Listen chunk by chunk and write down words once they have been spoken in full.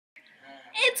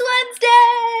It's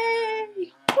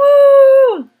Wednesday!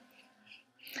 Woo!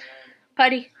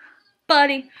 Party.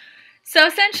 Party. So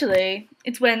essentially,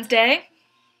 it's Wednesday.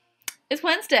 It's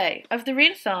Wednesday of the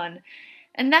readathon.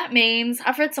 And that means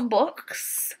I've read some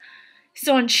books.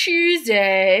 So on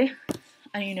Tuesday,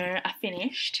 I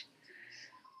finished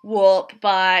Warp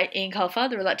by Ian Colfer,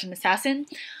 The Reluctant Assassin.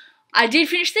 I did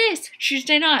finish this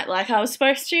Tuesday night like I was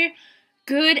supposed to.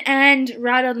 Good, and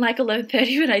right on like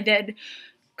 11:30 when I then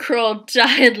crawled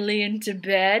tiredly into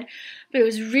bed. But it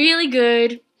was really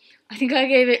good. I think I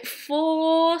gave it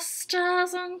 4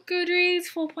 stars on Goodreads,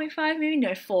 4.5 maybe,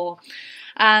 no 4.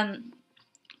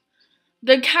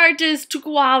 The characters took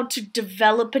a while to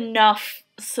develop enough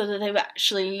so that they were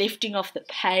actually lifting off the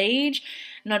page,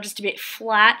 not just a bit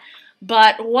flat.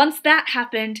 But once that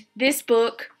happened, this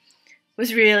book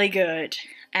was really good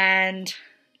and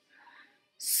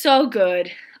so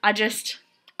good.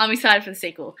 I'm excited for the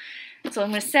sequel. That's all I'm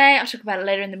going to say. I'll talk about it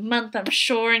later in the month, I'm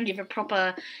sure, and give a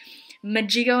proper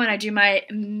majiggo when I do my...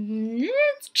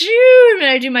 It's June! When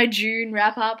I do my June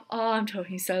wrap-up. Oh, I'm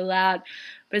talking so loud.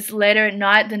 But it's later at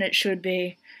night than it should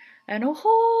be. And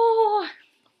oh!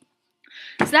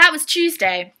 So that was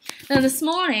Tuesday. Then this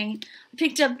morning, I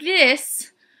picked up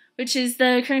this, which is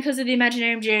the Chronicles of the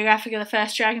Imaginarium Geographic of the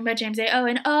First Dragon by James A.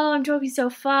 Owen. Oh, I'm talking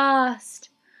so fast.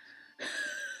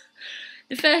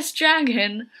 The First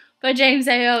Dragon by James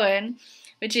A. Owen,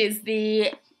 which is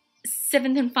the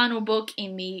 7th and final book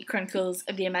in the Chronicles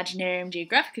of the Imaginarium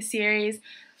Geographica series.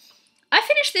 I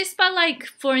finished this by like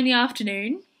 4 in the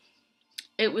afternoon.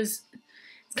 It's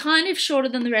kind of shorter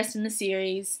than the rest in the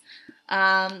series.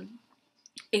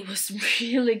 It was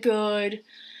really good.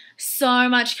 So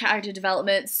much character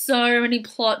development, so many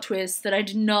plot twists that I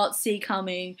did not see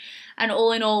coming, and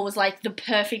all in all was like the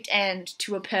perfect end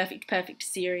to a perfect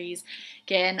series.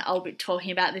 Again, I'll be talking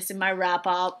about this in my wrap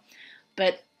up,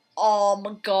 but oh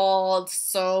my god,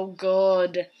 so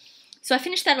good. So I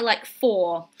finished that at like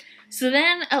 4. So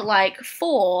then at like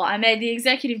 4, I made the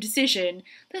executive decision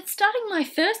that starting my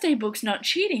Thursday book's not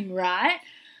cheating, right?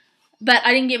 But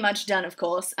I didn't get much done, of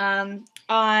course.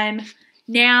 I'm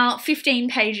now 15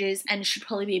 pages, and it should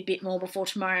probably be a bit more before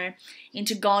tomorrow,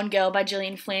 into Gone Girl by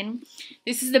Gillian Flynn.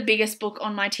 This is the biggest book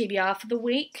on my TBR for the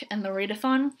week and the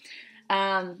readathon.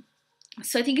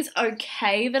 So I think it's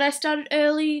okay that I started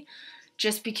early,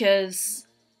 just because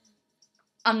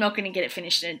I'm not going to get it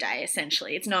finished in a day,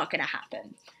 essentially. It's not going to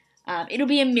happen. It'll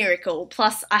be a miracle.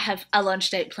 Plus, I have a lunch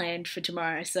date planned for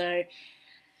tomorrow, so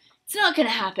it's not going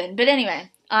to happen. But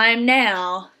anyway, I'm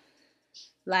now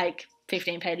like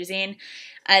 15 pages in,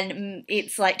 and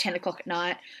it's like 10 o'clock at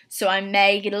night, so I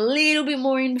may get a little bit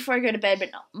more in before I go to bed,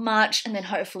 but not much, and then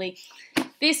hopefully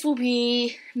this will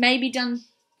be maybe done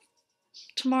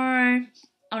tomorrow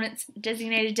on its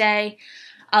designated day.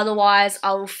 Otherwise,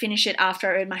 I will finish it after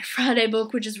I read my Friday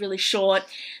book, which is really short,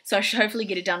 so I should hopefully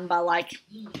get it done by like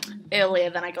earlier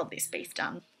than I got this piece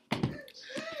done.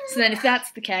 So then if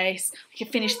that's the case, we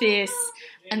can finish this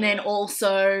and then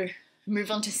also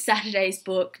move on to Saturday's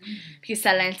book, because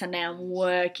Saturday and Sunday I'm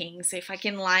working, so if I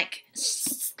can like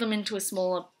slim into a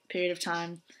smaller period of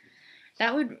time,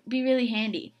 that would be really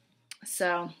handy.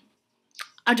 So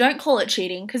I don't call it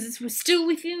cheating because it's still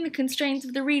within the constraints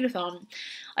of the readathon.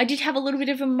 I did have a little bit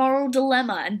of a moral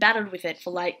dilemma and battled with it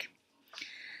for like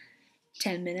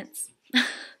 10 minutes.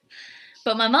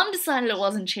 But my mum decided it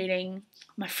wasn't cheating.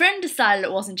 My friend decided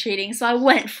it wasn't cheating, so I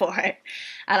went for it.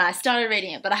 And I started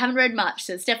reading it, but I haven't read much,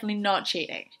 so it's definitely not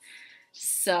cheating.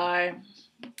 So,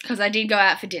 because I did go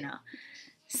out for dinner.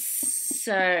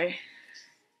 So,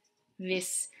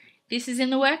 this is in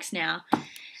the works now.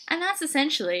 And that's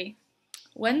essentially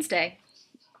Wednesday.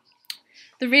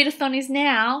 The readathon is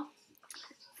now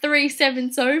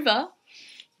 3/7 over.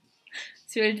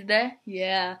 See what I did there?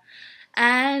 Yeah.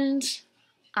 And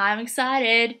I'm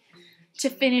excited to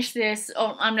finish this.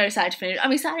 Oh, I'm not excited to finish.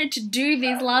 I'm excited to do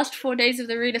these last 4 days of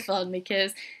the readathon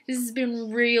because this has been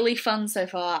really fun so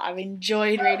far. I've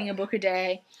enjoyed reading a book a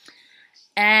day.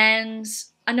 And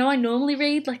I know I normally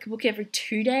read like a book every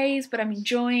 2 days, but I'm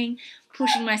enjoying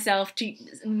pushing myself to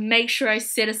make sure I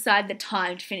set aside the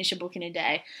time to finish a book in a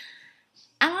day.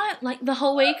 And the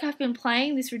whole week I've been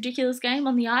playing this ridiculous game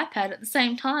on the iPad at the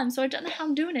same time, so I don't know how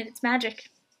I'm doing it. It's magic.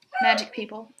 Magic,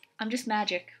 people. I'm just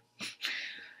magic.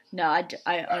 No,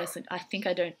 I honestly, I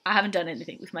haven't done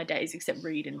anything with my days except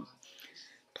read and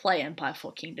play Empire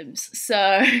 4 Kingdoms.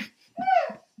 So,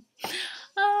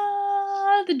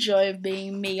 the joy of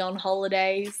being me on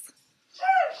holidays.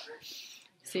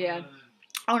 So yeah,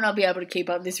 I'll not be able to keep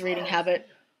up this reading habit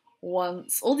or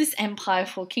this Empire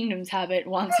 4 Kingdoms habit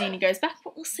once uni goes back,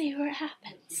 but we'll see where it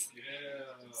happens.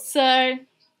 So,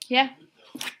 yeah,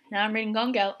 now I'm reading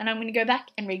Gone Girl, and I'm going to go back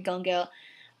and read Gone Girl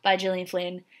by Gillian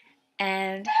Flynn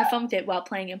and have fun with it while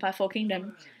playing Empire 4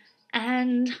 Kingdom.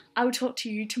 And I will talk to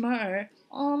you tomorrow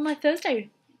on my Thursday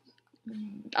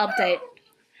update.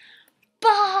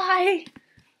 Bye!